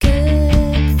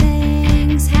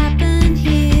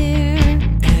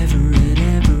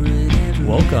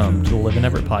Live in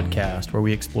Everett podcast, where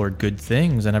we explore good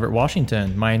things in Everett,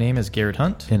 Washington. My name is Garrett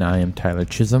Hunt. And I am Tyler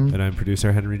Chisholm. And I'm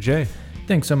producer Henry J.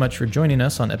 Thanks so much for joining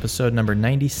us on episode number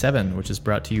 97, which is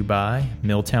brought to you by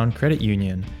Milltown Credit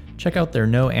Union. Check out their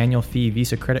no annual fee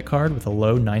Visa credit card with a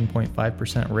low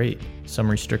 9.5% rate. Some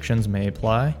restrictions may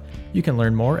apply. You can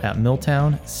learn more at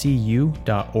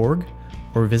milltowncu.org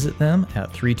or visit them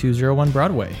at 3201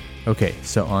 Broadway. Okay,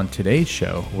 so on today's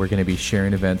show, we're going to be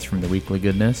sharing events from the Weekly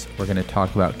Goodness. We're going to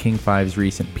talk about King 5's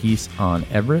recent piece on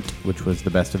Everett, which was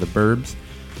the best of the burbs.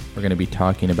 We're going to be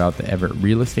talking about the Everett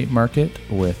real estate market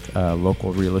with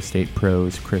local real estate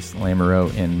pros Chris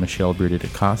Lamoureux and Michelle Bruda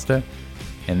DaCosta.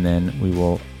 And then we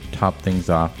will top things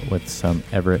off with some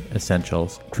Everett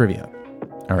Essentials trivia.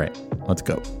 All right, let's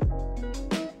go.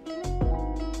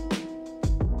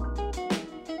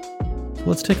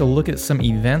 Let's take a look at some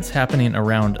events happening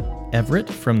around Everett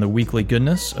from the Weekly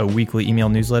Goodness, a weekly email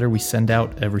newsletter we send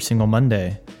out every single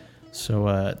Monday.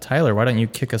 So, Tyler, why don't you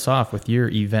kick us off with your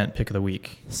event pick of the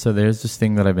week? So there's this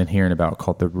thing that I've been hearing about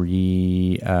called the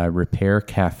Repair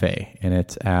Cafe, and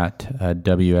it's at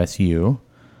WSU.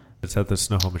 It's at the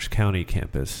Snohomish County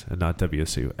campus and not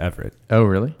WSU Everett. Oh,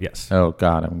 really? Yes. Oh,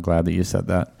 God, I'm glad that you said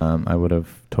that. I would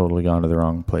have totally gone to the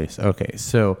wrong place. Okay,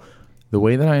 so the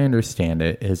way that I understand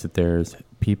it is that there's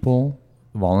people,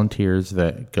 volunteers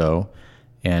that go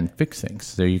and fix things.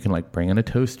 So you can like bring in a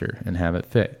toaster and have it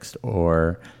fixed,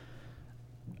 or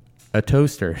a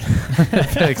toaster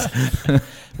fixed.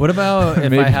 What about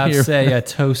if I have, say, a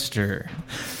toaster?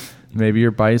 Maybe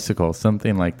your bicycle,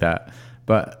 something like that.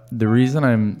 But the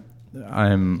reason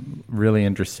I'm really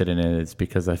interested in it is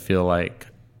because I feel like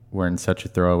we're in such a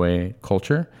throwaway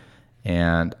culture,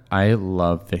 and I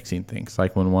love fixing things.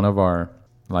 Like when one of our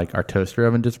toaster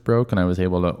oven just broke, and I was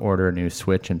able to order a new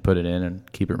switch and put it in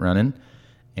and keep it running.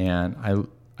 And I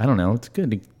don't know, it's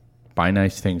good to buy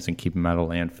nice things and keep them out of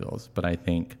landfills. But I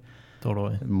think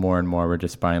totally more and more we're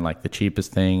just buying like the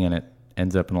cheapest thing, and it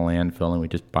ends up in a landfill, and we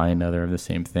just buy another of the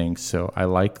same thing. So I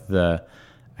like the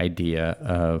idea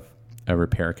of a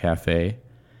repair cafe,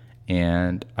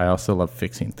 and I also love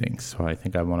fixing things. So I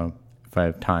think I want to, if I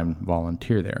have time,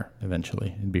 volunteer there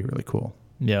eventually. It'd be really cool.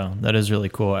 Yeah, that is really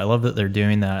cool. I love that they're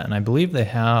doing that, and I believe they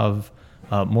have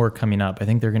more coming up. I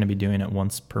think they're going to be doing it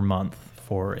once per month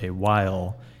for a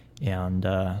while, and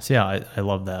so yeah, I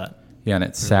love that. Yeah, and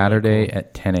it's Saturday really cool.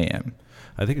 At 10 a.m.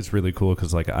 I think it's really cool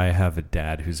because like I have a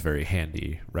dad who's very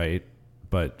handy, right?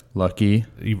 But lucky,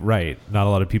 right? Not a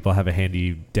lot of people have a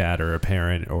handy dad or a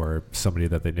parent or somebody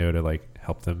that they know to like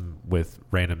help them with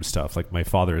random stuff. Like my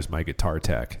father is my guitar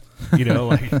tech, you know,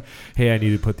 like, hey, I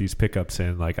need to put these pickups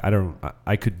in. Like,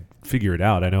 I could figure it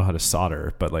out. I know how to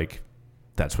solder, but like,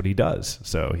 that's what he does.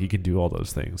 So he can do all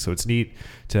those things. So it's neat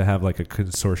to have like a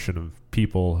consortium of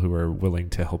people who are willing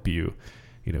to help you,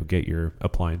 you know, get your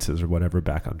appliances or whatever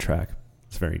back on track.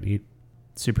 It's very neat.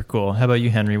 Super cool. How about you,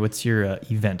 Henry? What's your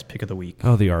event pick of the week?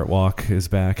 Oh, the Art Walk is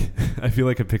back. I feel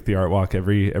like I pick the Art Walk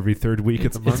every third week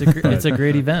of the month. It's a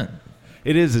great event.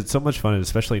 It is. It's so much fun,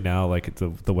 especially now. Like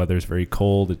the weather's very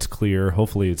cold. It's clear.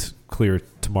 Hopefully, it's clear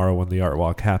tomorrow when the Art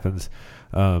Walk happens.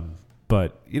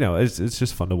 But you know, it's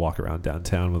just fun to walk around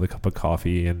downtown with a cup of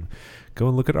coffee and go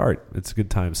and look at art. It's a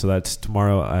good time. So that's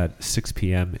tomorrow at 6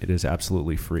 p.m. It is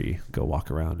absolutely free. Go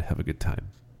walk around, have a good time.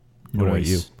 What about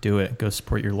you? Do it. Go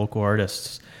support your local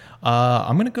artists.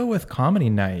 I'm going to go with Comedy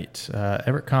Night.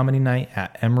 Everett Comedy Night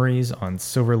at Emery's on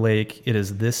Silver Lake. It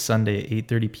is this Sunday at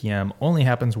 8:30 p.m. Only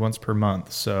happens once per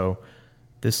month. So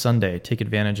this Sunday, take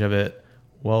advantage of it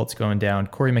while it's going down.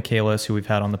 Corey Michaelis, who we've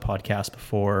had on the podcast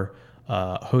before,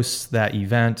 hosts that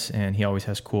event, and he always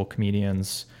has cool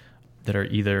comedians that are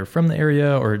either from the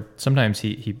area, or sometimes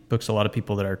he books a lot of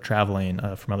people that are traveling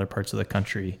from other parts of the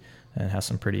country, and has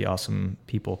some pretty awesome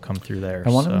people come through there. I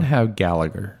want him to have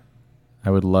Gallagher. I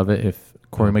would love it if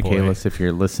Corey Michaelis, if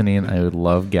you're listening, I would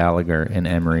love Gallagher and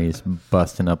Emery's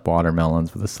busting up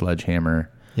watermelons with a sledgehammer.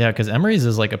 Yeah, because Emery's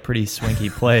is like a pretty swanky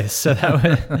place, so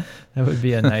that would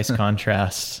be a nice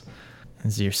contrast.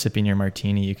 As you're sipping your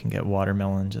martini, you can get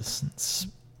watermelon just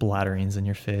splatterings in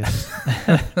your face.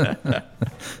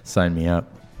 Sign me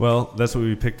up. Well, that's what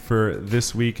we picked for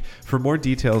this week. For more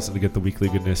details and to get the Weekly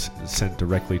Goodness sent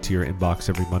directly to your inbox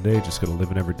every Monday, just go to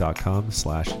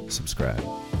liveineverett.com/subscribe.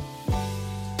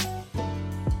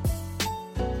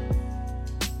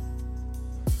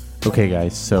 Okay,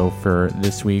 guys, so for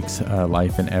this week's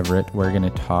Life in Everett, we're going to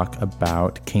talk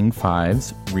about King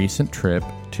 5's recent trip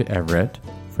to Everett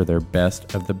for their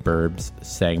Best of the Burbs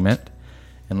segment.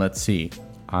 And let's see,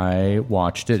 I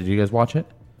watched it. Did you guys watch it?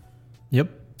 Yep.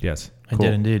 Yes. I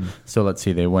did indeed. So let's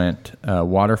see, they went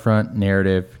waterfront,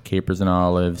 narrative, capers and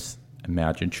olives,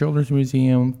 Imagine Children's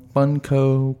Museum,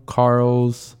 Funko,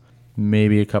 Carl's,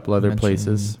 maybe a couple other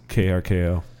places.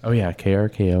 KRKO. Oh yeah,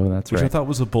 KRKO. That's Which right. I thought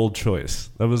was a bold choice.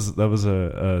 That was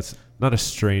a not a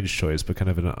strange choice, but kind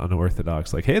of an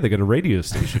unorthodox. Like, hey, they got a radio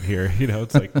station here. You know,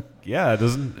 it's like, yeah,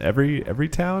 doesn't every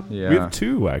town? Yeah. We have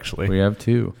 2 actually. We have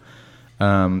 2.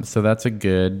 So that's a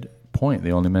good point.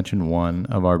 They only mentioned one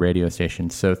of our radio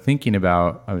stations. So I was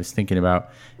thinking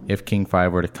about if King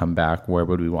 5 were to come back, where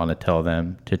would we want to tell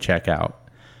them to check out?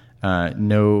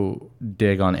 No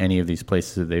dig on any of these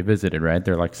places that they visited, right?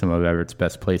 They're like some of Everett's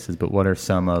best places, but what are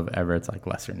some of Everett's like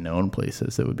lesser known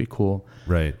places that would be cool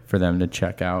Right. for them to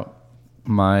check out?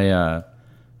 My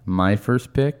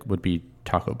first pick would be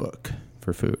Taco Book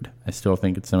for food. I still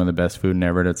think it's some of the best food in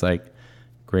Everett. It's like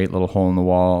great little hole in the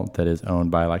wall that is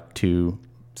owned by like 2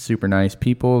 super nice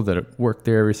people that work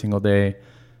there every single day.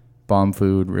 Bomb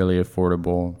food, really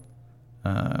affordable.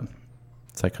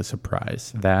 It's like a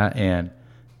surprise. That and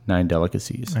 9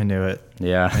 Delicacies. I knew it.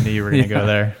 Yeah. I knew you were going to go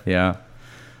there. Yeah.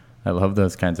 I love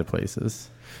those kinds of places.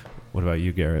 What about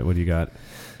you, Garrett? What do you got?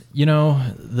 You know,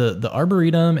 the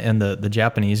Arboretum and the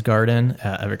Japanese Garden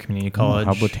at Everett Community College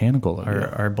How botanical of you.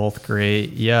 are both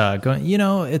great. Yeah,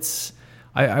 it's.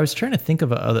 I was trying to think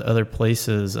of other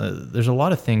places. There's a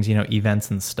lot of things,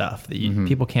 events and stuff that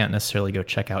people can't necessarily go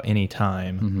check out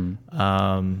anytime.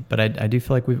 But I do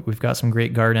feel like we've got some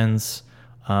great gardens.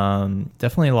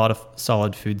 Definitely a lot of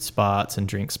solid food spots and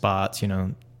drink spots.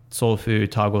 Soul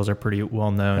Food, Toggles are pretty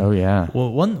well known. Oh, yeah. Well,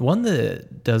 one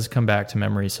that does come back to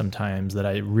memory sometimes that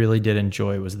I really did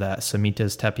enjoy was that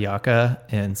Samita's Tapioca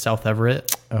in South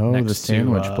Everett. Oh, next the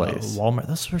sandwich to, place. Walmart.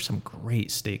 Those were some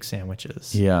great steak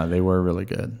sandwiches. Yeah, they were really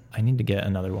good. I need to get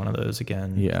another one of those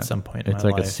again at some point in It's my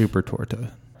like life. a super torta.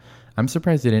 I'm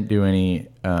surprised they didn't do any,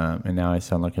 and now I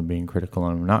sound like I'm being critical,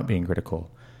 and I'm not being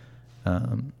critical,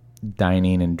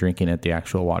 dining and drinking at the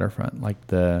actual waterfront. Like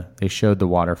they showed the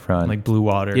waterfront. Like Blue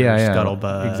Water, yeah,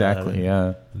 Scuttlebutt. exactly,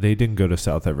 yeah. They didn't go to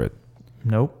South Everett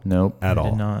Nope. at I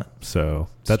all. did not. So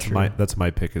It's true. that's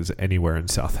my pick is anywhere in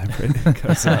South Everett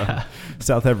because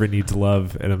South Everett needs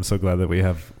love, and I'm so glad that we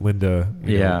have Linda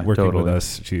working totally. with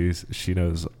us. She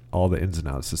knows all the ins and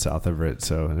outs of South Everett,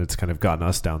 so and it's kind of gotten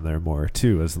us down there more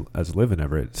too as live in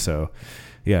Everett. So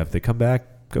yeah, if they come back,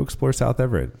 go explore South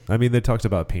Everett. I mean, they talked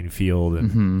about Payne Field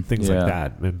and things like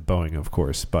that, and Boeing, of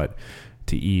course, but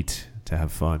to eat, to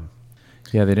have fun.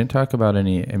 Yeah, they didn't talk about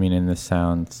any. I mean, and this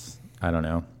sounds, I don't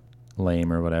know,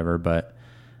 lame or whatever, but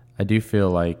I do feel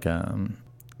like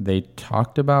they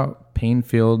talked about Payne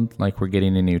Field, like we're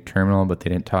getting a new terminal, but they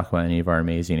didn't talk about any of our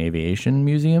amazing aviation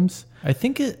museums. I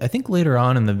think later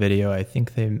on in the video, I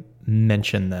think they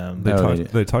mentioned them. They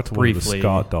talked to one of the briefly.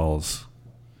 Scott dolls.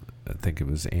 I think it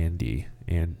was Andy.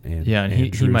 And And he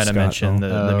Andrew might have Scott mentioned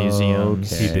doll. the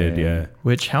museums. okay. He did, yeah.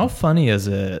 Which, how funny is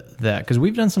it that, because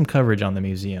we've done some coverage on the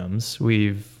museums,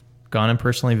 we've gone and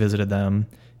personally visited them,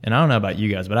 and I don't know about you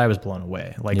guys, but I was blown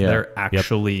away. Like, they're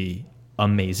actually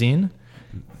amazing.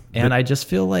 And I just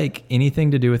feel like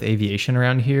anything to do with aviation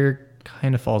around here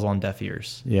kind of falls on deaf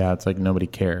ears. Yeah, it's like nobody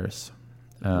cares.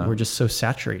 We're just so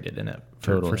saturated in it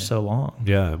for so long.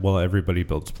 Yeah, well, everybody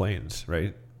builds planes,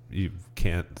 right? You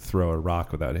can't throw a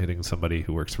rock without hitting somebody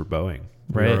who works for Boeing.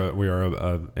 Right. We are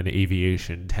an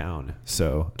aviation town,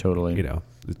 so Totally.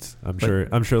 it's. I'm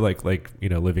sure, like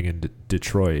living in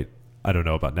Detroit. I don't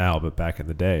know about now, but back in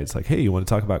the day, it's like, hey, you want to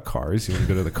talk about cars? You want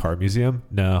to go to the car museum?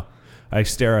 No, I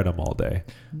stare at them all day.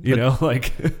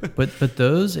 But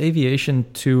those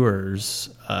aviation tours,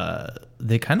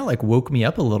 they kind of like woke me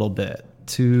up a little bit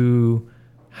to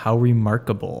how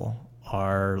remarkable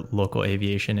our local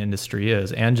aviation industry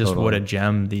is, and just what a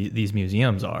gem these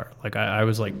museums are. Like I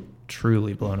was like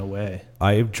truly blown away.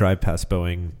 I drive past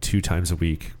Boeing 2 times a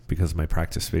week because my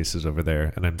practice space is over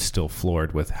there, and I'm still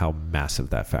floored with how massive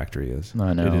that factory is.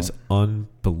 I know. It is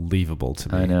unbelievable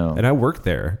to me. I know. And I work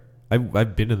there.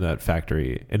 I've been in that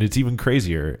factory, and it's even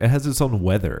crazier. It has its own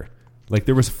weather. Like,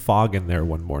 there was fog in there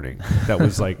one morning. That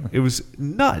was like, it was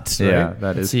nuts, right? Yeah,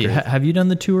 that is See, crazy. have you done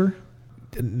the tour?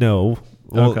 No.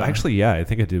 Well, Okay. actually, yeah, I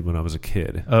think I did when I was a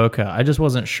kid. Okay, I just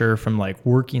wasn't sure from like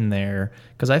working there,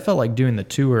 because I felt like doing the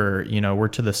tour, we're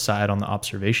to the side on the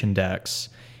observation decks,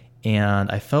 and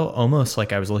I felt almost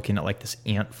like I was looking at like this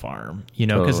ant farm, because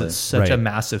Totally. it's such a Right.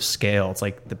 massive scale. It's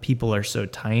like the people are so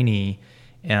tiny,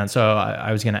 and so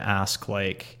I was going to ask,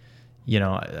 like,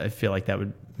 I feel like that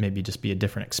would maybe just be a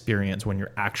different experience when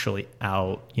you're actually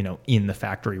out, in the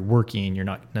factory working. You're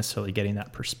not necessarily getting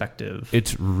that perspective.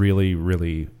 It's really,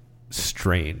 really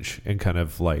strange and kind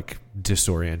of like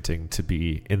disorienting to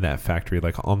be in that factory,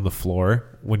 like on the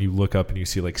floor when you look up and you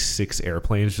see like 6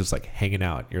 airplanes just like hanging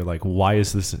out. You're like, why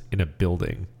is this in a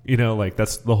building? You know, like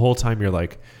that's the whole time you're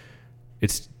like,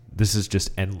 this is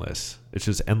just endless. It's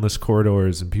just endless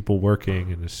corridors and people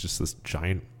working, and it's just this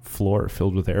giant floor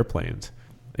filled with airplanes.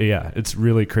 Yeah, it's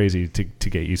really crazy to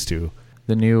get used to.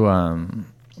 The new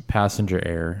passenger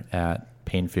air at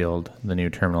Painfield, the new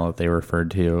terminal that they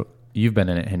referred to, you've been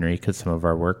in it, Henry, because some of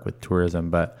our work with tourism,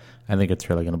 but I think it's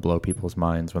really going to blow people's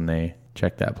minds when they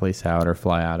check that place out or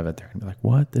fly out of it. They're going to be like,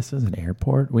 what? This is an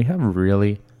airport? We have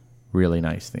really, really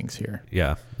nice things here.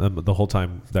 Yeah. The whole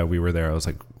time that we were there, I was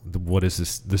like, what is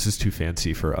this? This is too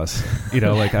fancy for us. You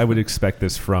know, like I would expect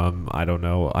this from, I don't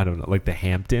know, like the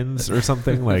Hamptons or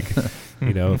something, like,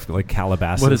 you know, if, like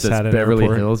Calabasas. What is this, had an Beverly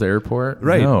airport. Hills Airport?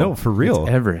 Right. No, for real.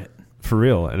 It's Everett. For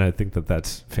real. And I think that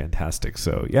that's fantastic.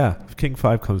 So yeah, if King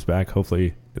 5 comes back,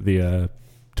 hopefully the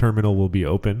terminal will be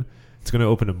open. It's going to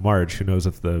open in March. Who knows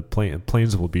if the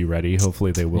planes will be ready.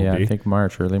 Hopefully they will be. Yeah, I think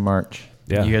early March.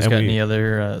 Yeah. You guys got any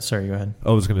other? Sorry, go ahead.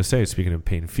 I was going to say, speaking of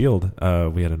Painfield,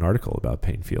 we had an article about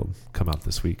Painfield come out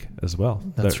this week as well.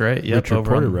 That's right. Yep, Richard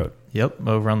Porter wrote. Yep,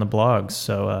 over on the blogs.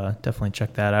 So definitely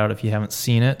check that out if you haven't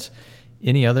seen it.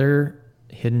 Any other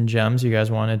hidden gems you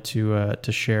guys wanted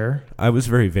to share? I was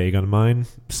very vague on mine,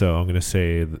 so I'm going to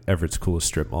say Everett's coolest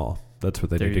strip mall. That's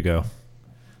what they need to go.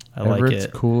 I like Everett's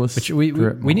it. coolest Which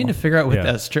we need to figure out what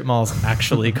that strip mall is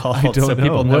actually called, I don't so know.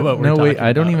 people know what we're talking about.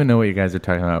 I don't even know what you guys are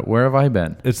talking about. Where have I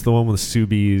been? It's the one with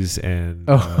Subies and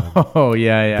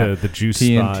yeah. the juice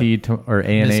TNT spot. or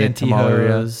A&A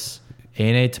Tamaleria.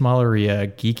 A&A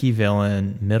Tamaleria, Geeky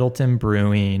Villain, Middleton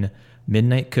Brewing,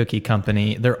 Midnight Cookie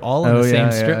Company. They're all in the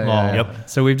same strip mall. yeah. Yep.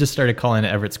 So we've just started calling it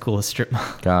Everett's coolest strip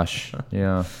mall. Gosh,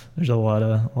 yeah. There's a lot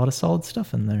of solid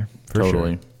stuff in there.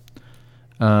 Totally.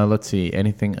 Let's see.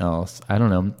 Anything else? I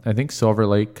don't know. I think Silver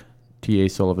Lake, T.A.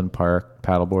 Sullivan Park,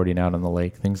 paddleboarding out on the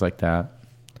lake, things like that.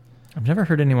 I've never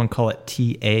heard anyone call it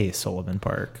T.A. Sullivan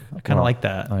Park. I kind of like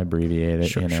that. I abbreviate it.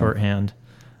 Shorthand.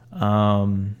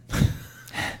 And,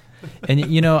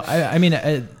 I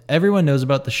mean, everyone knows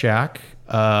about the Shack,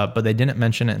 but they didn't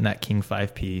mention it in that King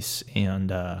 5 piece.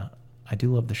 And I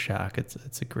do love the Shack.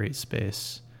 It's a great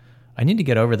space. I need to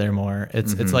get over there more.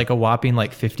 It's like a whopping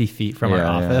 50 feet from our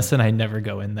office, and I never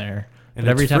go in there. And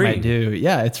but every time I free. do,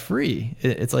 it's free.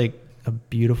 It's like a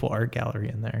beautiful art gallery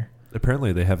in there.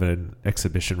 Apparently they have an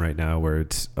exhibition right now where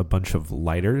it's a bunch of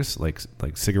lighters, like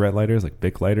cigarette lighters, like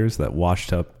Bic lighters that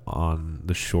washed up on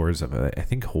the shores of, I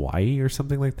think, Hawaii or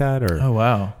something like that. Or Oh,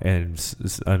 wow. And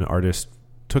an artist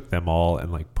took them all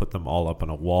and put them all up on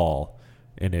a wall.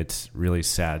 And it's really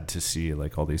sad to see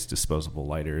all these disposable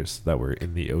lighters that were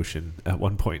in the ocean at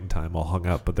one point in time all hung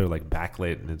up, but they're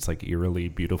backlit and it's eerily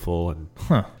beautiful. And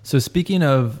So speaking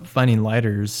of finding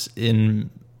lighters,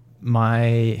 in my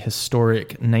historic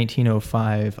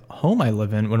 1905 home I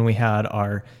live in, when we had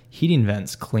our heating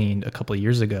vents cleaned a couple of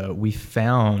years ago, we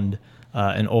found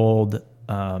an old,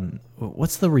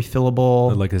 what's the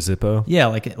refillable? like a Zippo? Yeah,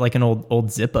 like an old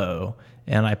Zippo.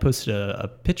 And I posted a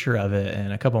picture of it,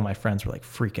 and a couple of my friends were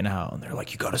freaking out, and they're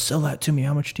like, "You got to sell that to me.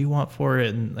 How much do you want for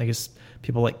it?" And I guess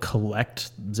people collect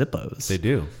Zippos. They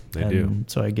do. They do.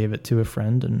 So I gave it to a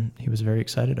friend, and he was very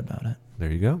excited about it.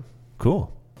 There you go.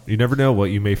 Cool. You never know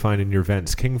what you may find in your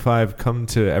vents. King 5, come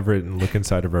to Everett and look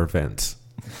inside of our vents.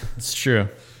 It's true.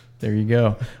 There you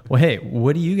go. Well, hey,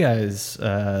 what do you guys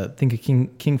think of King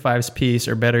 5's piece?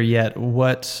 Or better yet,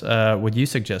 what would you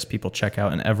suggest people check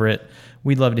out in Everett?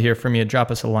 We'd love to hear from you.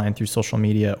 Drop us a line through social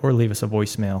media or leave us a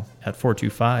voicemail at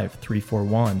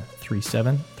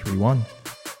 425-341-3731.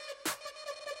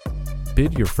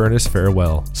 Bid your furnace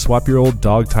farewell. Swap your old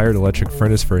dog-tired electric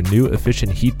furnace for a new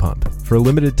efficient heat pump. For a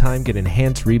limited time, get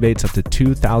enhanced rebates up to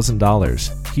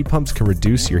 $2,000. Heat pumps can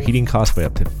reduce your heating costs by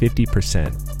up to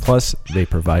 50%. Plus, they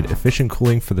provide efficient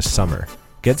cooling for the summer.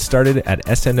 Get started at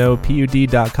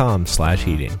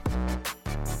snopud.com/heating.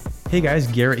 Hey guys,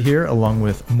 Garrett here, along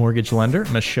with mortgage lender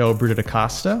Michelle Bruta da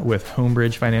Costa with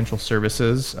Homebridge Financial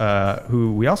Services,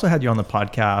 who we also had you on the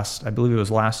podcast. I believe it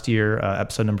was last year,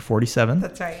 episode number 47.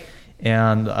 That's right.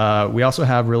 And we also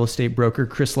have real estate broker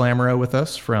Chris Lamoureux with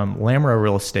us from Lamoureux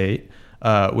Real Estate,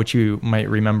 which you might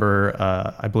remember,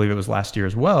 I believe it was last year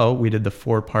as well. We did the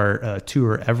 4-part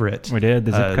tour Everett. We did,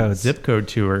 the zip code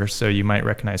tour. So you might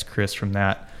recognize Chris from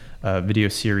that video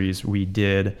series we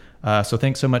did. So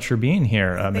thanks so much for being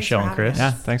here, Michelle and Chris. Yeah,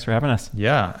 thanks for having us.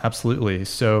 Yeah, absolutely.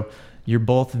 So you're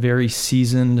both very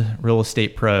seasoned real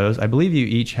estate pros. I believe you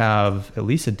each have at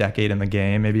least a decade in the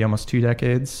game, maybe almost 2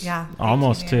 decades. Yeah.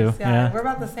 Almost 2. years. Yeah. We're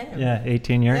about the same. Yeah,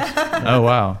 18 years. Oh,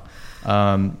 wow.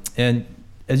 And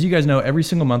as you guys know, every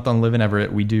single month on Live in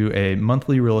Everett, we do a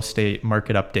monthly real estate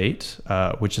market update,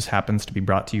 which just happens to be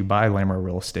brought to you by Lamoureux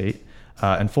Real Estate.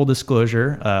 And full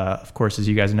disclosure, of course, as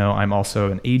you guys know, I'm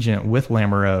also an agent with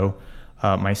Lamoureux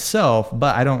myself,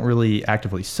 but I don't really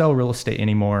actively sell real estate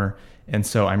anymore. And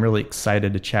so I'm really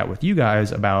excited to chat with you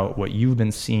guys about what you've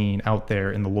been seeing out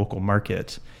there in the local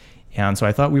market. And so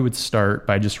I thought we would start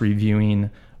by just reviewing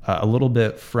a little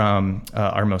bit from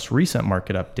our most recent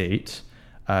market update.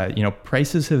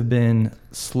 Prices have been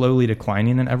slowly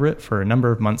declining in Everett for a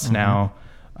number of months now.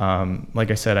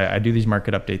 Like I said, I do these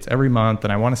market updates every month,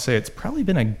 and I want to say it's probably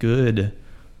been a good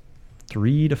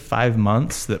 3 to 5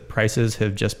 months that prices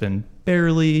have just been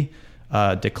barely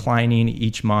declining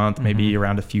each month, maybe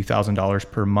around a few $1,000s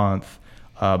per month.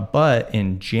 But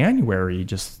in January,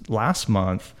 just last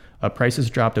month, prices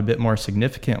dropped a bit more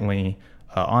significantly,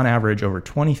 on average over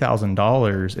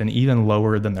 $20,000, and even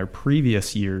lower than their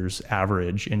previous year's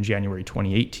average in January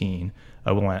 2018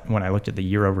 when I looked at the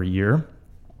year over year.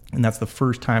 And that's the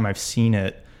first time I've seen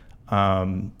it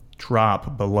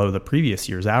drop below the previous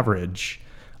year's average,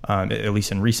 at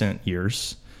least in recent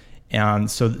years.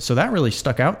 And so that really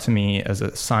stuck out to me as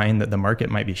a sign that the market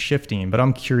might be shifting. But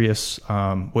I'm curious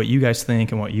what you guys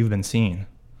think and what you've been seeing.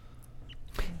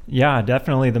 Yeah,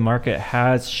 definitely the market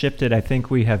has shifted. I think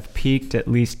we have peaked, at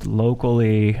least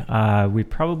locally. We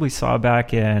probably saw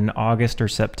back in August or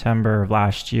September of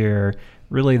last year,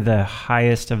 really the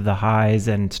highest of the highs,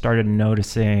 and started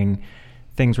noticing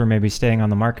things were maybe staying on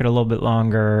the market a little bit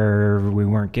longer. We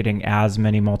weren't getting as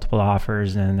many multiple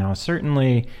offers. And now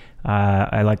certainly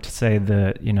I like to say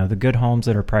the good homes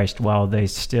that are priced well, they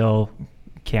still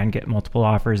can get multiple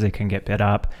offers. They can get bid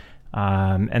up.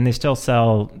 And they still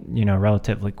sell,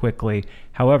 relatively quickly.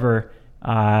 However,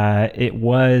 it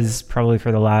was probably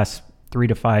for the last 3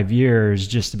 to 5 years,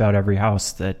 just about every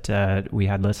house that we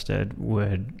had listed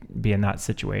would be in that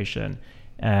situation.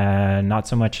 And not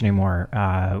so much anymore.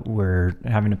 We're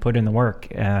having to put in the work,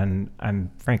 and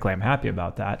I'm happy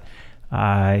about that.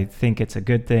 I think it's a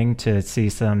good thing to see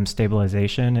some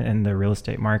stabilization in the real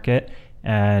estate market.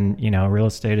 And, real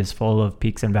estate is full of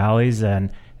peaks and valleys,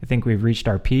 and I think we've reached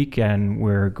our peak, and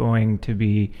we're going to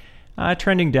be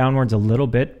trending downwards a little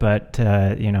bit, but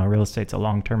real estate's a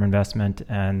long-term investment,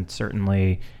 and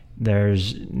certainly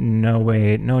there's no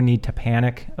need to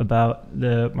panic about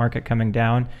the market coming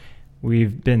down.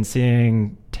 We've been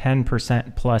seeing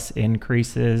 10% plus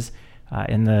increases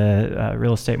in the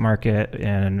real estate market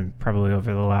in probably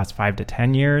over the last 5 to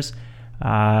 10 years.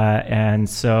 And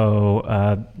so,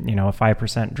 a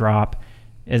 5% drop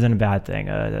isn't a bad thing.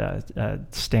 A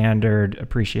standard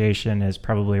appreciation is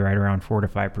probably right around 4 to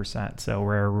 5%. So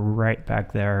we're right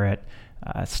back there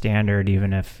at standard.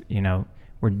 Even if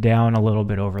we're down a little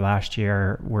bit over last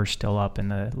year, we're still up in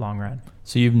the long run.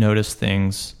 So you've noticed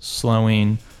things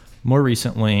slowing more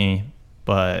recently,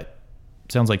 but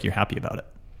it sounds like you're happy about it.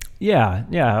 Yeah.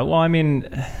 Well, I mean,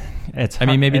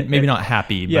 maybe not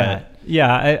happy, but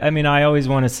yeah. I always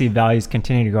want to see values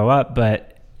continue to go up, but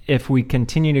if we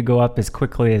continue to go up as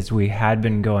quickly as we had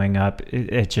been going up,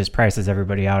 it just prices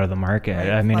everybody out of the market.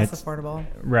 Right. It's affordable.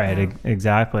 Right. Yeah.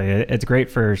 Exactly. It's great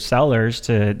for sellers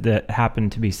that happen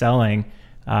to be selling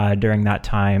during that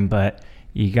time, but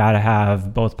you got to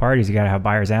have both parties. You got to have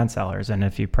buyers and sellers. And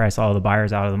if you price all the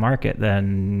buyers out of the market,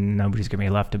 then nobody's going to be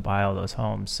left to buy all those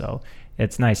homes. So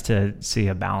it's nice to see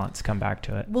a balance come back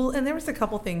to it. Well, and there was a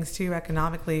couple things too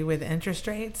economically with interest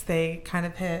rates. They kind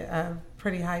of hit a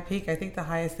pretty high peak. I think the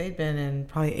highest they'd been in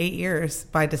probably 8 years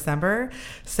by December.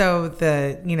 So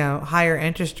the, higher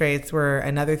interest rates were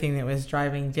another thing that was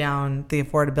driving down the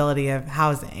affordability of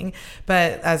housing.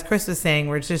 But as Chris was saying,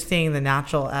 we're just seeing the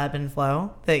natural ebb and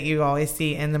flow that you always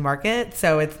see in the market.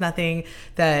 So it's nothing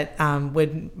that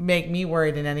would make me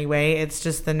worried in any way. It's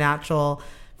just the natural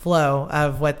flow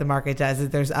of what the market does.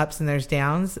 There's ups and there's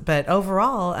downs, but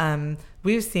overall,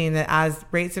 we've seen that as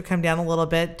rates have come down a little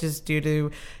bit, just due to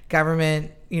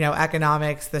government,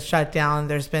 economics, the shutdown,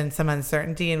 there's been some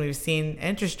uncertainty, and we've seen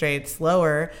interest rates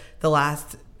lower the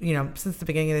last, since the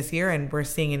beginning of this year, and we're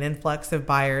seeing an influx of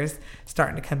buyers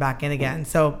starting to come back in again.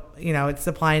 So, it's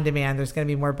supply and demand. There's going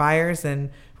to be more buyers,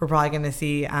 and we're probably going to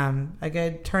see a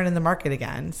good turn in the market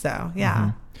again. So, yeah.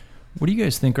 Mm-hmm. What do you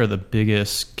guys think are the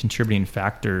biggest contributing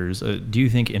factors? Do you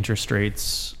think interest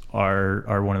rates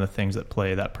are one of the things that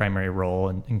play that primary role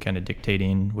in kind of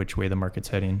dictating which way the market's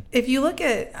heading? If you look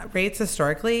at rates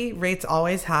historically, rates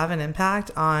always have an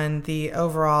impact on the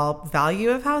overall value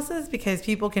of houses because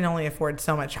people can only afford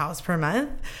so much house per month.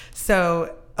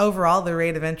 So overall, the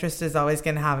rate of interest is always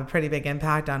going to have a pretty big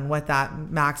impact on what that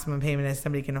maximum payment is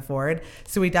somebody can afford.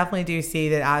 So we definitely do see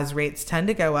that as rates tend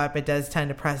to go up, it does tend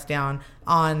to press down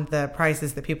on the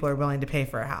prices that people are willing to pay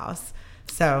for a house.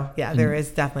 So yeah, there is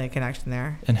definitely a connection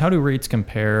there. And how do rates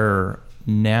compare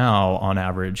now on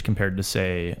average compared to,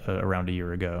 say, around a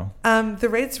year ago? The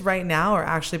rates right now are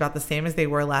actually about the same as they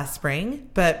were last spring,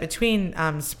 but between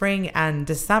spring and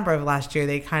December of last year,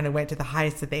 they kind of went to the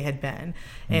highest that they had been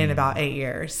in about 8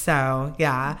 years. So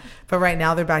yeah, but right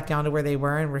now they're back down to where they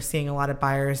were, and we're seeing a lot of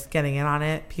buyers getting in on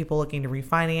it, people looking to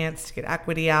refinance, to get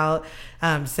equity out.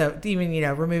 So even,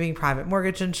 removing private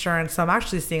mortgage insurance. So I'm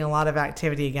actually seeing a lot of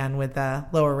activity again with the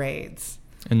lower rates.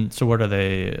 And so what are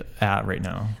they at right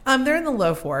now? They're in the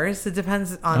low fours. It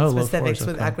depends on specifics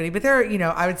with equity, but they're,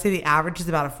 I would say the average is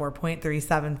about a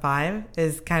 4.375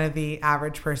 is kind of the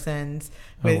average person's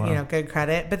with, good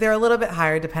credit, but they're a little bit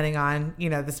higher depending on,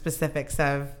 the specifics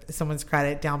of someone's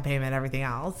credit, down payment, everything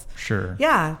else. Sure.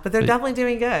 Yeah, but they're definitely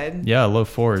doing good. Yeah, low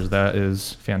fours. That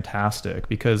is fantastic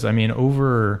because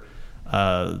over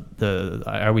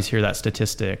I always hear that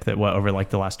statistic that over like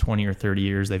the last 20 or 30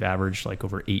 years, they've averaged like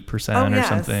over 8% or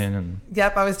something. And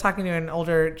yep. I was talking to an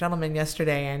older gentleman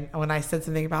yesterday, and when I said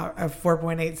something about a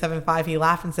 4.875, he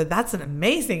laughed and said, "That's an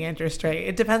amazing interest rate."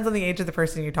 It depends on the age of the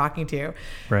person you're talking to,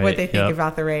 what they think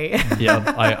about the rate.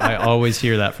 Yeah. I always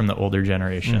hear that from the older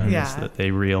generations that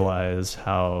they realize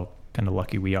how kind of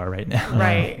lucky we are right now.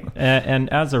 Right.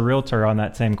 And as a realtor on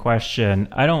that same question,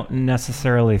 I don't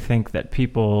necessarily think that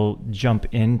people jump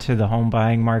into the home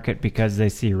buying market because they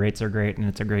see rates are great and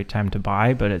it's a great time to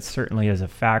buy, but it certainly is a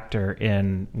factor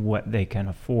in what they can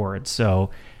afford. So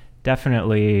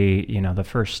definitely, the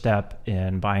first step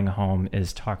in buying a home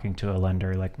is talking to a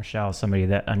lender like Michelle, somebody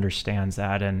that understands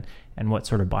that and what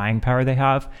sort of buying power they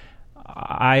have.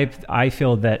 I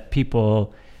feel that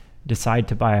people decide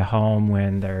to buy a home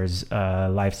when there's a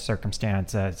life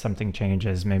circumstance, something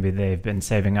changes. Maybe they've been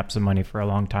saving up some money for a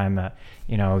long time.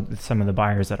 Some of the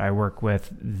buyers that I work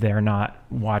with, they're not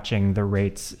watching the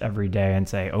rates every day and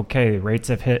say, okay, rates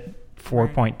have hit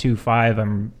 4.25.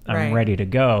 I'm ready to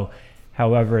go.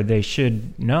 However, they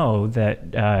should know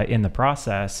that in the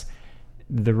process,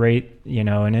 the rate,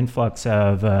 an influx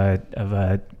of a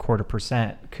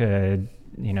 0.25% could,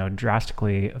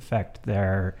 drastically affect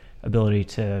their ability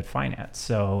to finance.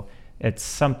 So it's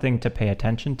something to pay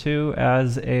attention to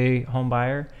as a home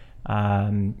buyer.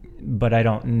 But I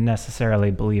don't necessarily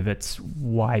believe it's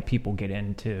why people get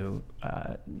into,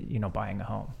 buying a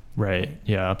home. Right.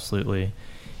 Yeah, absolutely.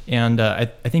 And I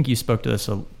think you spoke to this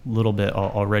a little bit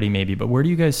already maybe, but where do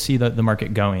you guys see the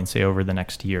market going, say, over the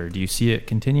next year? Do you see it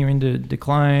continuing to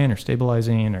decline or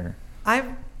stabilizing or?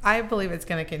 I believe it's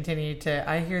going to continue to.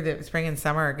 I hear that spring and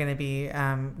summer are going to be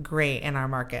great in our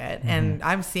market. Mm-hmm. And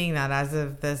I'm seeing that as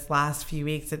of this last few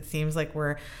weeks. It seems like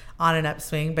we're on an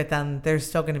upswing, but then there's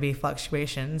still going to be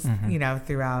fluctuations,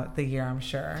 throughout the year, I'm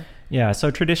sure. Yeah.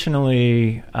 So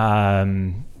traditionally,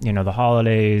 the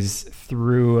holidays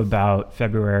through about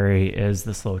February is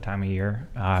the slow time of year.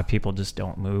 People just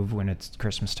don't move when it's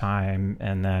Christmas time.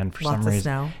 And then for some reason,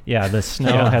 snow. Yeah, the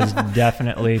snow has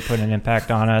definitely put an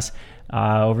impact on us.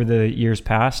 Over the years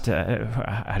past,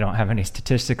 I don't have any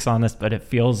statistics on this, but it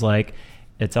feels like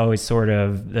it's always sort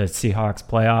of the Seahawks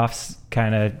playoffs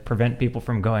kind of prevent people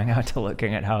from going out to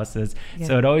looking at houses. Yeah.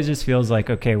 So it always just feels like,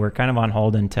 okay, we're kind of on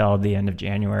hold until the end of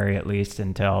January, at least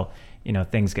until,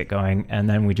 things get going. And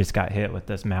then we just got hit with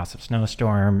this massive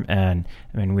snowstorm. And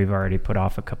we've already put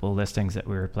off a couple of listings that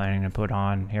we were planning to put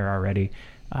on here already.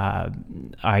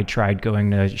 I tried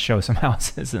going to show some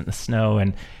houses in the snow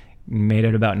and made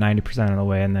it about 90% of the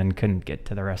way and then couldn't get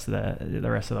to the rest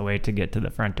of the way to get to the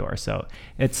front door. So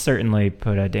it's certainly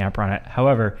put a damper on it.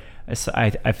 However,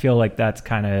 I feel like that's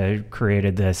kind of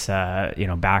created this,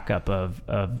 backup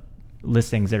of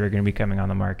listings that are going to be coming on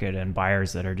the market and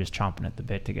buyers that are just chomping at the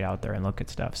bit to get out there and look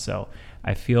at stuff. So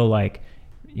I feel like,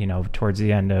 towards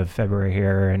the end of February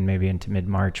here and maybe into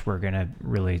mid-March, we're going to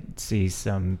really see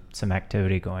some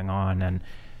activity going on. And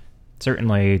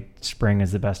certainly spring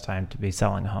is the best time to be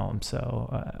selling a home. So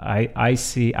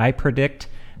I predict,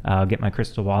 I'll get my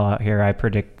crystal ball out here. I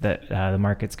predict that the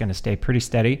market's going to stay pretty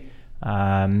steady.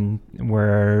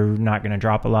 We're not going to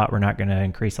drop a lot. We're not going to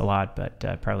increase a lot,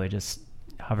 but probably just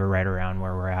hover right around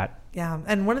where we're at. Yeah.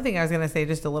 And one thing I was going to say,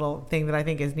 just a little thing that I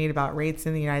think is neat about rates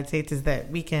in the United States is that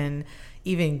we can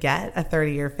even get a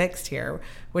 30-year fixed here,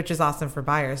 which is awesome for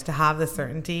buyers to have the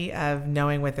certainty of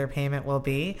knowing what their payment will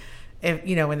be. if,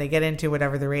 when they get into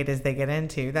whatever the rate is they get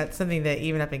into. That's something that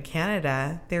even up in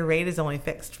Canada, their rate is only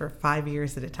fixed for 5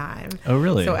 years at a time. Oh,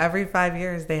 really? So every 5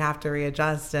 years they have to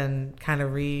readjust and kind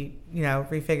of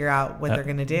refigure out what they're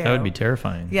going to do. That would be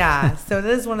terrifying. Yeah. So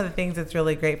this is one of the things that's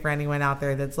really great for anyone out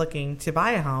there that's looking to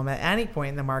buy a home at any point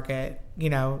in the market,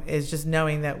 is just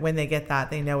knowing that when they get that,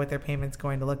 they know what their payment's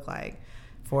going to look like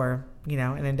for,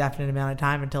 an indefinite amount of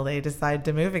time until they decide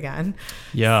to move again.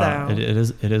 Yeah, So,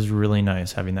 it is really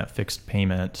nice having that fixed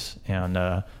payment. And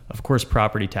of course,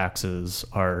 property taxes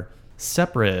are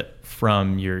separate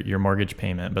from your mortgage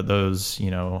payment, but those,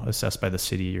 assessed by the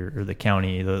city or the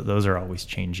county, those are always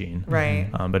changing. Right.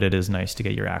 But it is nice to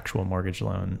get your actual mortgage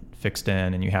loan fixed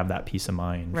in, and you have that peace of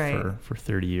mind Right. for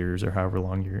 30 years or however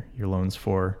long your loan's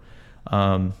for.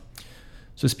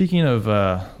 So speaking of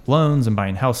loans and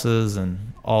buying houses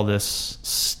and all this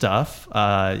stuff,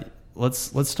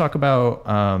 let's talk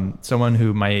about someone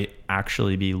who might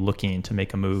actually be looking to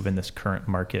make a move in this current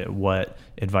market. What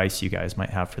advice you guys might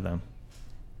have for them?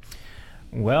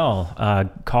 Well,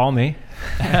 call me.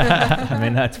 I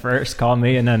mean, that's first. Call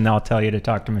me, and then I'll tell you to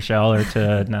talk to Michelle or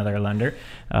to another lender,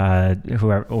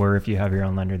 whoever, or if you have your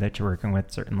own lender that you're working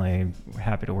with, certainly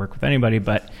happy to work with anybody.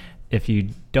 But if you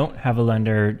don't have a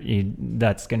lender,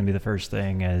 that's going to be the first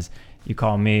thing is you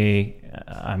call me.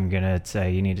 I'm going to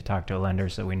say you need to talk to a lender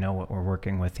so we know what we're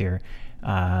working with here.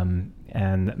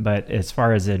 But as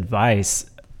far as advice,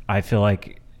 I feel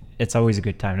like it's always a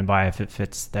good time to buy if it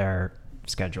fits their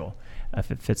schedule, if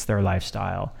it fits their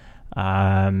lifestyle.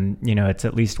 It's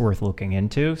at least worth looking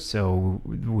into, so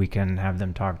we can have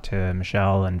them talk to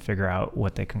Michelle and figure out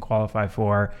what they can qualify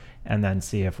for, and then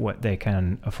see if what they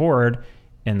can afford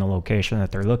in the location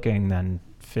that they're looking then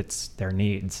fits their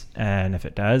needs. And if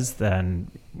it does, then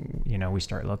we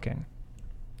start looking.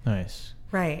 Nice.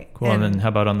 Right. Cool. And then how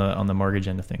about on the mortgage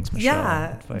end of things, Michelle?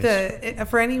 Yeah.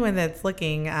 For anyone that's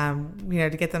looking,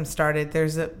 to get them started,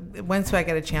 once I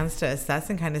get a chance to assess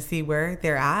and kind of see where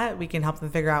they're at, we can help them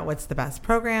figure out what's the best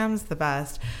programs, the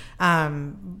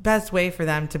best way for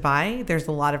them to buy. There's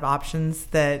a lot of options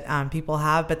that people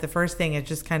have, but the first thing is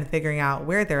just kind of figuring out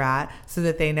where they're at so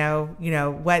that they know,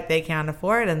 what they can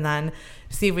afford, and then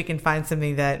see if we can find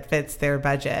something that fits their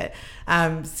budget.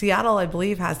 Seattle, I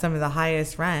believe, has some of the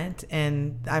highest rent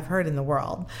I've heard in the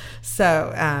world.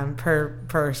 So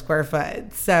per square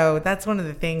foot. So that's one of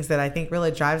the things that I think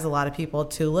really drives a lot of people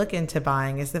to look into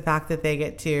buying is the fact that they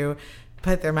get to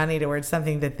put their money towards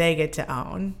something that they get to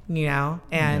own,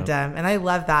 and I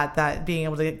love that being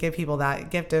able to give people that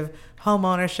gift of home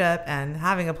ownership and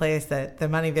having a place that the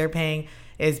money they're paying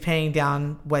is paying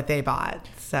down what they bought.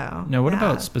 So now, what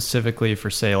about specifically for,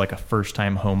 say, like a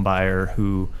first-time home buyer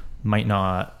who might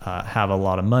not have a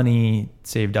lot of money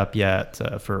saved up yet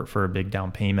for a big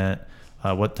down payment?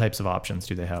 What types of options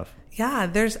do they have? Yeah,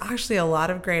 there's actually a lot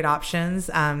of great options.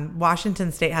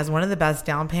 Washington State has one of the best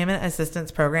down payment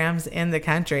assistance programs in the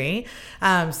country.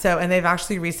 And they've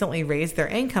actually recently raised their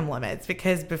income limits,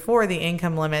 because before the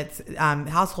income limits,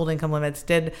 household income limits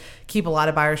did keep a lot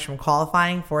of buyers from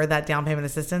qualifying for that down payment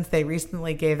assistance. They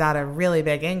recently gave that a really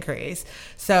big increase.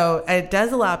 So it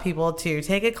does allow people to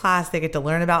take a class. They get to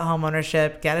learn about home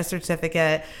ownership, get a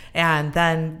certificate, and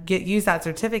then use that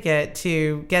certificate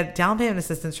to get down payment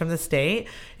assistance from the state.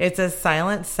 It's a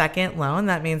silent second loan.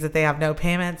 That means that they have no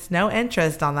payments, no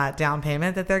interest on that down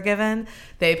payment that they're given.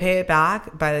 They pay it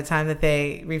back by the time that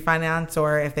they refinance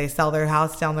or if they sell their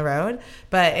house down the road.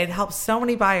 But it helps so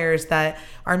many buyers that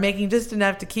are making just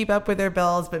enough to keep up with their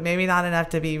bills, but maybe not enough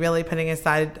to be really putting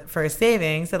aside for a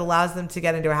savings that allows them to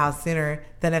get into a house sooner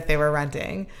than if they were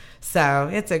renting. So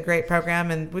it's a great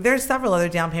program, and there's several other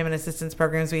down payment assistance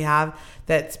programs we have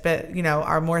that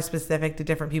are more specific to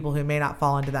different people who may not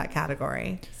fall into that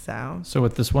category. So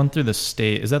with this one through the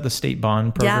state, is that the state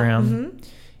bond program? Yeah. Mm-hmm.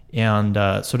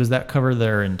 And so does that cover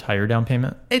their entire down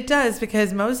payment? It does,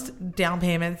 because most down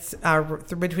payments are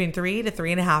between 3 to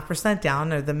 3.5%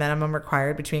 down are the minimum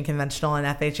required between conventional and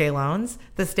FHA loans.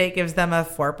 The state gives them a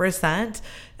 4%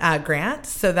 grant.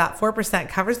 So that 4%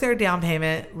 covers their down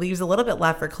payment, leaves a little bit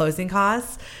left for closing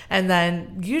costs. And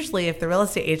then usually if the real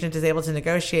estate agent is able to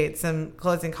negotiate some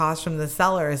closing costs from the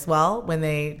seller as well when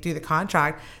they do the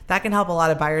contract, that can help a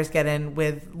lot of buyers get in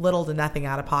with little to nothing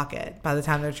out of pocket by the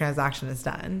time their transaction is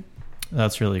done.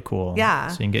 That's really cool. Yeah.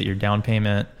 So you can get your down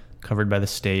payment covered by the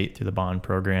state through the bond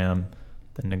program,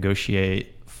 then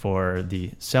negotiate for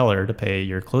the seller to pay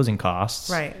your closing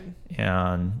costs. Right.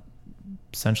 And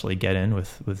essentially get in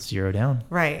with zero down.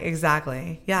 Right.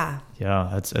 Exactly. Yeah. Yeah.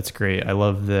 That's great. I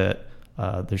love that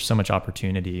there's so much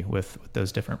opportunity with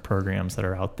those different programs that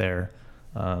are out there.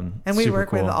 And we super work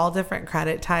cool. with all different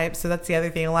credit types. So that's the other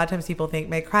thing. A lot of times people think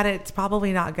my credit's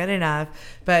probably not good enough,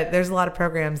 but there's a lot of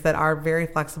programs that are very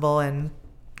flexible. And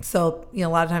so, a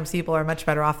lot of times people are much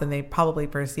better off than they probably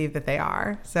perceive that they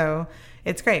are. So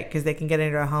it's great because they can get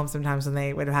into a home sometimes when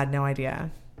they would have had no idea.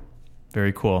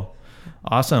 Very cool.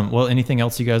 Awesome. Well, anything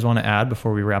else you guys want to add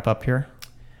before we wrap up here?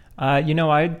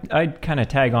 I'd kind of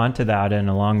tag on to that and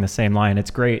along the same line.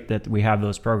 It's great that we have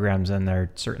those programs and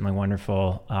they're certainly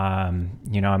wonderful. I'm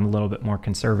a little bit more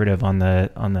conservative on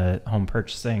the home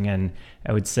purchasing, and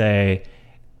I would say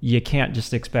you can't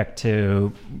just expect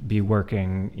to be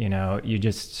working. You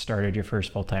just started your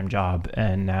first full-time job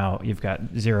and now you've got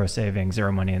zero savings,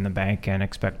 zero money in the bank, and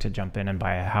expect to jump in and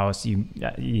buy a house.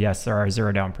 Yes, there are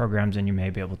zero down programs and you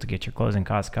may be able to get your closing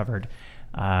costs covered.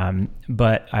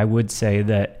 But I would say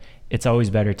that it's always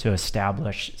better to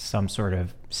establish some sort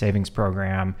of savings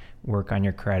program, work on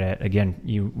your credit. Again,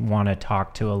 you want to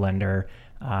talk to a lender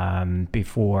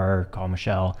before, call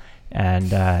Michelle,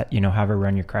 and have her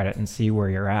run your credit and see where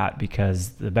you're at,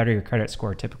 because the better your credit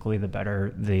score, typically the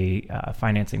better the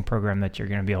financing program that you're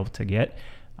going to be able to get.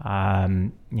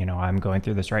 I'm going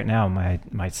through this right now.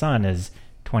 My son is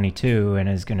 22 and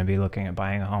is going to be looking at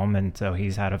buying a home, and so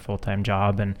he's had a full-time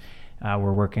job, and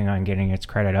we're working on getting his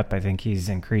credit up. I think he's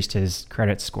increased his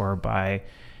credit score by,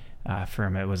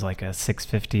 from it was like a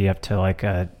 650 up to like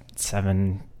a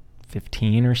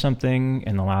 715 or something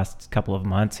in the last couple of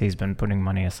months. He's been putting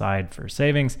money aside for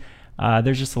savings.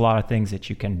 There's just a lot of things that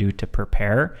you can do to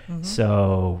prepare. Mm-hmm.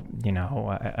 So,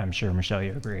 I'm sure, Michelle,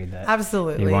 you agree that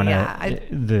absolutely, you wanna,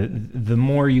 the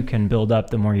more you can build up,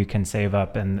 the more you can save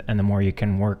up, and the more you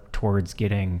can work towards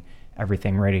getting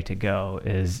everything ready to go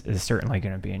is certainly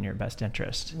going to be in your best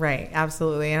interest. Right.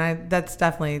 Absolutely. And that's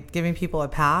definitely giving people a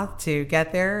path to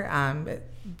get there.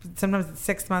 Sometimes it's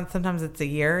 6 months, sometimes it's a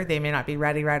year. They may not be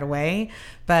ready right away,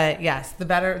 but yes,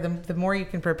 the more you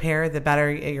can prepare, the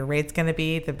better your rate's going to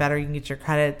be, the better you can get your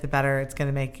credit, the better it's going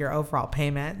to make your overall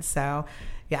payment. So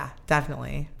yeah,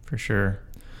 definitely. For sure.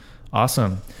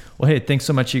 Awesome. Well, hey, thanks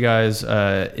so much, you guys.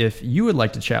 If you would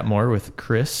like to chat more with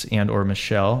Chris and or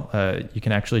Michelle, you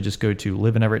can actually just go to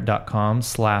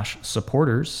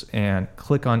liveineverett.com/supporters and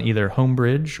click on either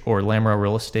Homebridge or Lamro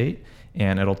Real Estate,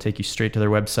 and it'll take you straight to their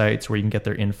websites where you can get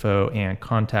their info and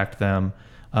contact them.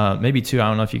 Maybe too, I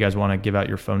don't know if you guys want to give out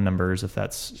your phone numbers, if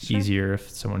that's easier, if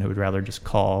someone who would rather just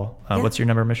call. What's your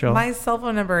number, Michelle? My cell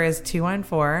phone number is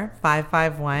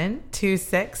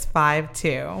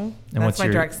 214-551-2652. That's my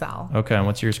direct cell. Okay, and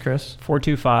what's yours, Chris?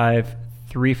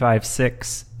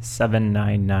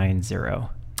 425-356-7990.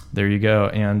 There you go.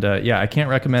 And I can't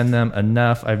recommend them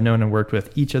enough. I've known and worked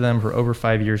with each of them for over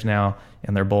 5 years now,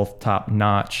 and they're both top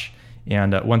notch.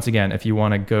 And once again, if you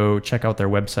want to go check out their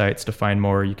websites to find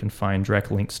more, you can find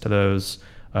direct links to those.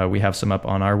 We have some up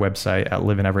on our website at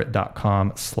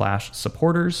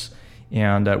liveineverett.com/supporters.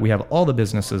 And we have all the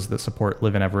businesses that support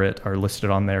Live in Everett are listed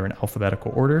on there in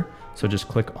alphabetical order. So just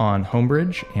click on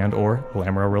Homebridge and or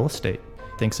Lamro Real Estate.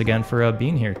 Thanks again for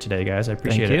being here today, guys. I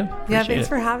appreciate it. Yeah, thanks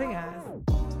for having us.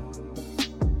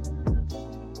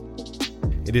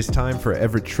 It is time for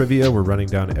Everett Trivia. We're running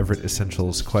down Everett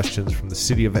Essentials questions from the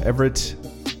city of Everett.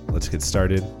 Let's get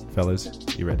started. Fellas,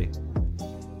 you ready?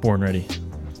 Born ready.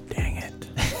 Dang it.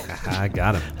 I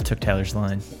got him. I took Tyler's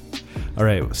line. All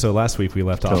right, so last week we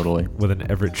left off with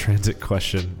an Everett Transit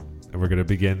question, and we're going to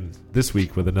begin this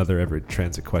week with another Everett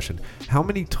Transit question. How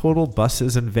many total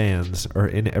buses and vans are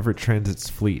in Everett Transit's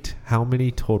fleet? How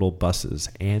many total buses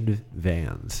and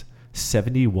vans?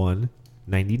 71,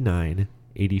 99,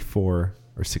 84,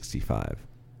 or 65?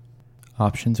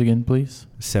 Options again, please.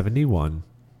 71,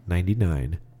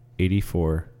 99,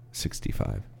 84,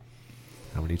 65.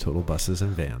 How many total buses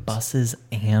and vans? Buses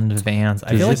and vans.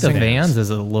 I feel like the vans is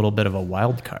a little bit of a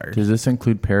wild card. Does this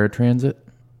include paratransit?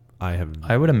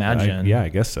 I would imagine. I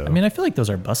guess so. I mean, I feel like those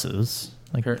are buses.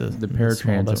 Like the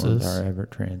paratransit buses ones are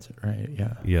Everett Transit, right?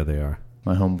 Yeah. Yeah, they are.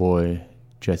 My homeboy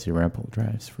Jesse Rempel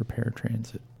drives for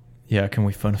paratransit. Yeah, can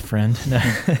we phone a friend?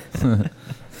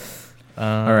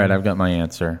 All right, I've got my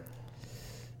answer.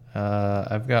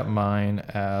 I've got mine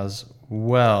as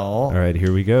well. All right,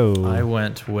 here we go. I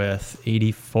went with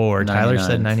 84. 99. Tyler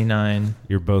said 99.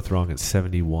 You're both wrong at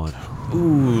 71.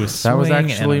 Ooh, that was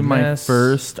actually my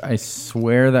first. I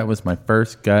swear that was my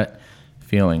first gut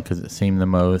feeling because it seemed the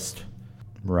most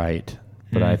right.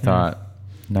 But I thought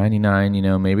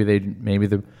 99. Maybe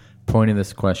the point of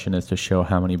this question is to show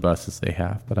how many buses they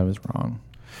have, but I was wrong.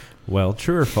 Well,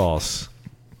 true or false?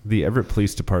 The Everett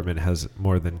Police Department has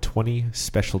more than 20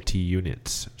 specialty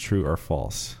units. True or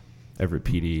false? Everett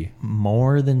PD.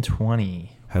 More than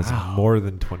 20. has more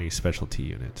than 20 specialty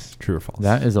units. True or false?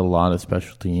 That is a lot of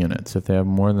specialty units. If they have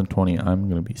more than 20, I'm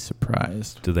going to be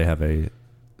surprised. Do they have a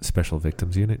special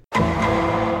victims unit?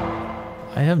 I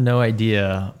have no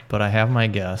idea, but I have my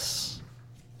guess,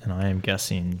 and I am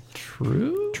guessing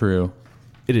true. True.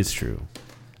 It is true.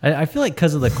 I feel like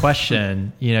because of the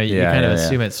question, you kind of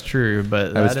assume it's true,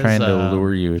 but I was trying to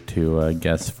lure you to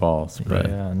guess false. But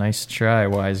yeah, nice try,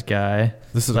 wise guy.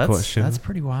 This is a question. That's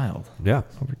pretty wild. Yeah.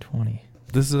 Over 20.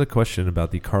 This is a question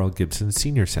about the Carl Gibson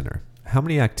Senior Center. How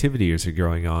many activities are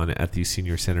going on at the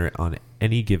Senior Center on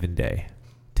any given day?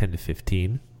 10 to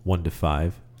 15, 1 to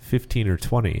 5, 15 or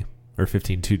 20, or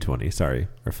 15 to 20, sorry,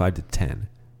 or 5 to 10.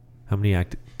 How many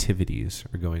activities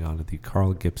are going on at the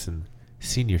Carl Gibson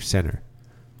Senior Center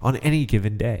on any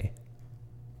given day?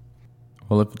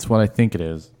 Well, if it's what I think it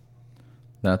is,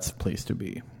 that's the place to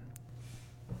be.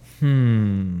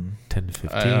 10 to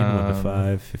 15, 1 to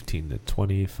 5, 15 to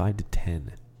 20, 5 to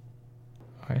 10.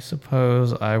 I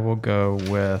suppose I will go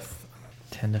with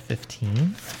 10 to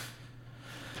 15.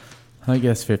 I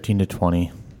guess 15 to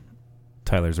 20.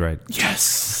 Tyler's right.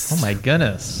 Yes. Oh my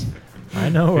goodness. I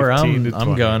know where 15 to I'm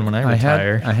 20. going when I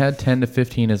retire. I had 10 to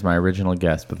 15 as my original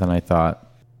guess, but then I thought,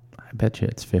 I bet you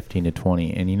it's 15 to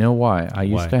 20. And you know why? I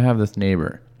used to have this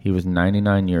neighbor. He was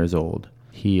 99 years old.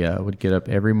 He would get up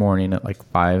every morning at like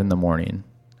 5 in the morning.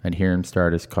 I'd hear him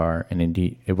start his car, and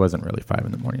indeed, it wasn't really 5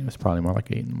 in the morning. It was probably more like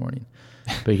 8 in the morning.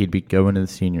 But he'd be going to the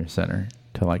senior center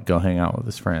to like go hang out with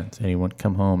his friends, and he wouldn't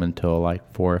come home until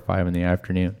like 4 or 5 in the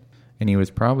afternoon. And he was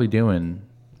probably doing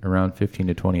around 15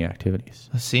 to 20 activities.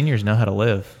 The seniors know how to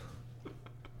live.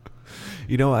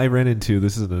 You know, I ran into,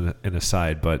 this is an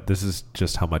aside, but this is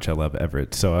just how much I love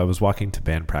Everett. So I was walking to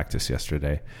band practice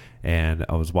yesterday, and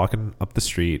I was walking up the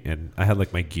street, and I had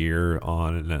like my gear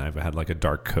on, and then I had like a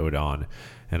dark coat on,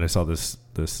 and I saw this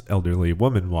elderly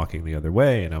woman walking the other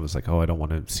way, and I was like, oh, I don't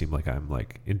want to seem like I'm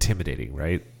like intimidating,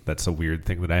 right? That's a weird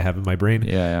thing that I have in my brain.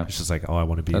 Yeah. It's just like, oh, I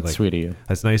want to be That's like sweet of you.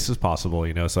 as nice as possible,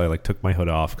 you know? So I like took my hood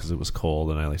off because it was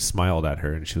cold, and I like smiled at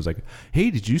her, and she was like,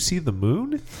 hey, did you see the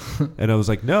moon? And I was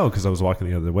like, no, because I was walking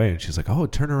the other way, and she's like, oh,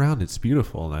 turn around, it's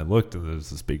beautiful. And I looked, and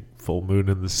there's this big full moon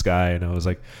in the sky, and I was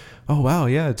like, oh, wow,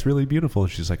 yeah, it's really beautiful.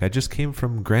 And she's like, I just came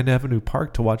from Grand Avenue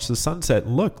Park to watch the sunset,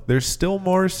 and look, there's still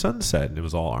more sunset. And it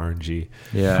was all orangey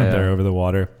there over the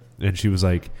water. And she was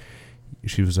like,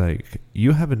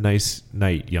 you have a nice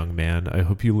night, young man. I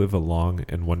hope you live a long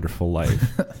and wonderful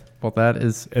life. Well, that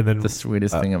is the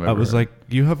sweetest thing I've ever I was heard. like,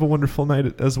 you have a wonderful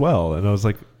night as well. And I was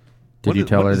like, Did you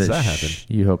tell her that happen?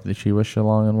 You hope that she wished you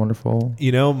long and wonderful?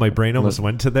 You know, my brain almost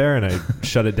went to there, and I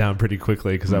shut it down pretty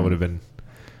quickly because that would have been,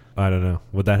 I don't know.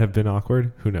 Would that have been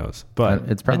awkward? Who knows? But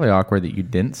it's probably awkward that you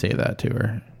didn't say that to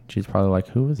her. She's probably like,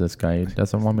 who is this guy? He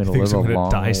doesn't want me to live a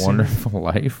long, wonderful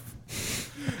life.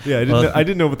 Yeah, I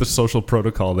didn't know what the social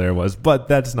protocol there was, but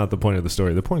that's not the point of the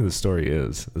story. The point of the story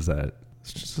is that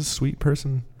it's just a sweet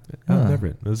person out of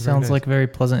Everett. Sounds like a very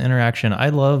pleasant interaction. I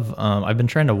love, I've been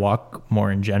trying to walk more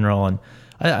in general, and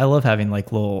I love having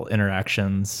like little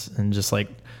interactions and just like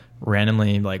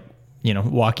randomly like, you know,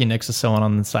 walking next to someone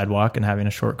on the sidewalk and having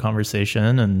a short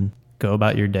conversation and go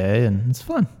about your day, and it's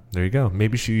fun. There you go.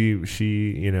 Maybe she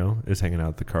you know, is hanging out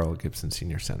at the Carl Gibson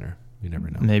Senior Center. You never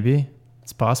know. Maybe.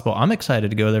 It's possible. I'm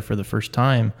excited to go there for the first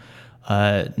time.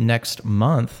 Next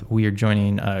month, we are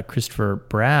joining Christopher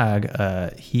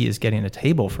Bragg. He is getting a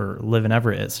table for Live in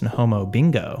Everett at Snohomo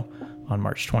Bingo on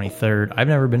March 23rd. I've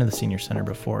never been to the Senior Center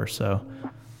before, so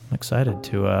I'm excited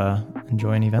to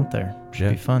enjoy an event there.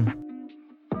 Should be fun.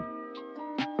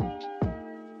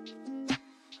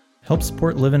 Help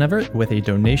support Live in Everett with a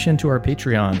donation to our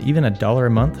Patreon. Even $1 a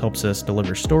month helps us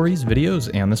deliver stories, videos,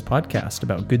 and this podcast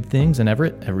about good things in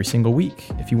Everett every single week.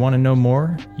 If you want to know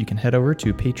more, you can head over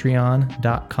to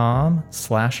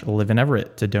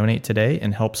patreon.com/liveineverett to donate today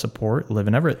and help support Live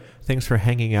in Everett. Thanks for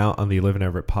hanging out on the Live in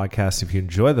Everett podcast. If you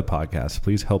enjoy the podcast,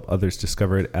 please help others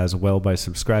discover it as well by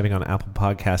subscribing on Apple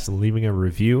Podcasts and leaving a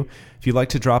review. If you'd like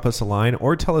to drop us a line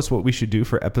or tell us what we should do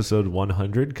for episode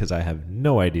 100, because I have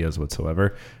no ideas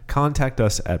whatsoever, contact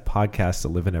us at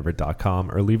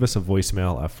podcast@liveineverett.com or leave us a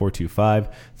voicemail at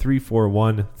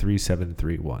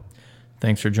 425-341-3731.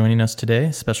 Thanks for joining us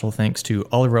today. Special thanks to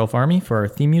Oliver Elf Army for our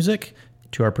theme music,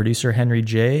 to our producer Henry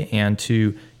J., and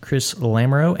to Chris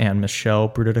Lamoureux and Michelle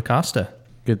Bruto da Costa.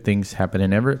 Good things happen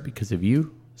in Everett because of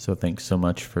you. So thanks so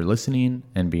much for listening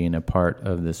and being a part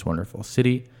of this wonderful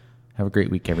city. Have a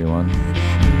great week, everyone.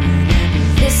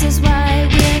 This is why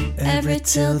we're Everett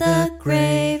till the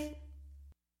grave.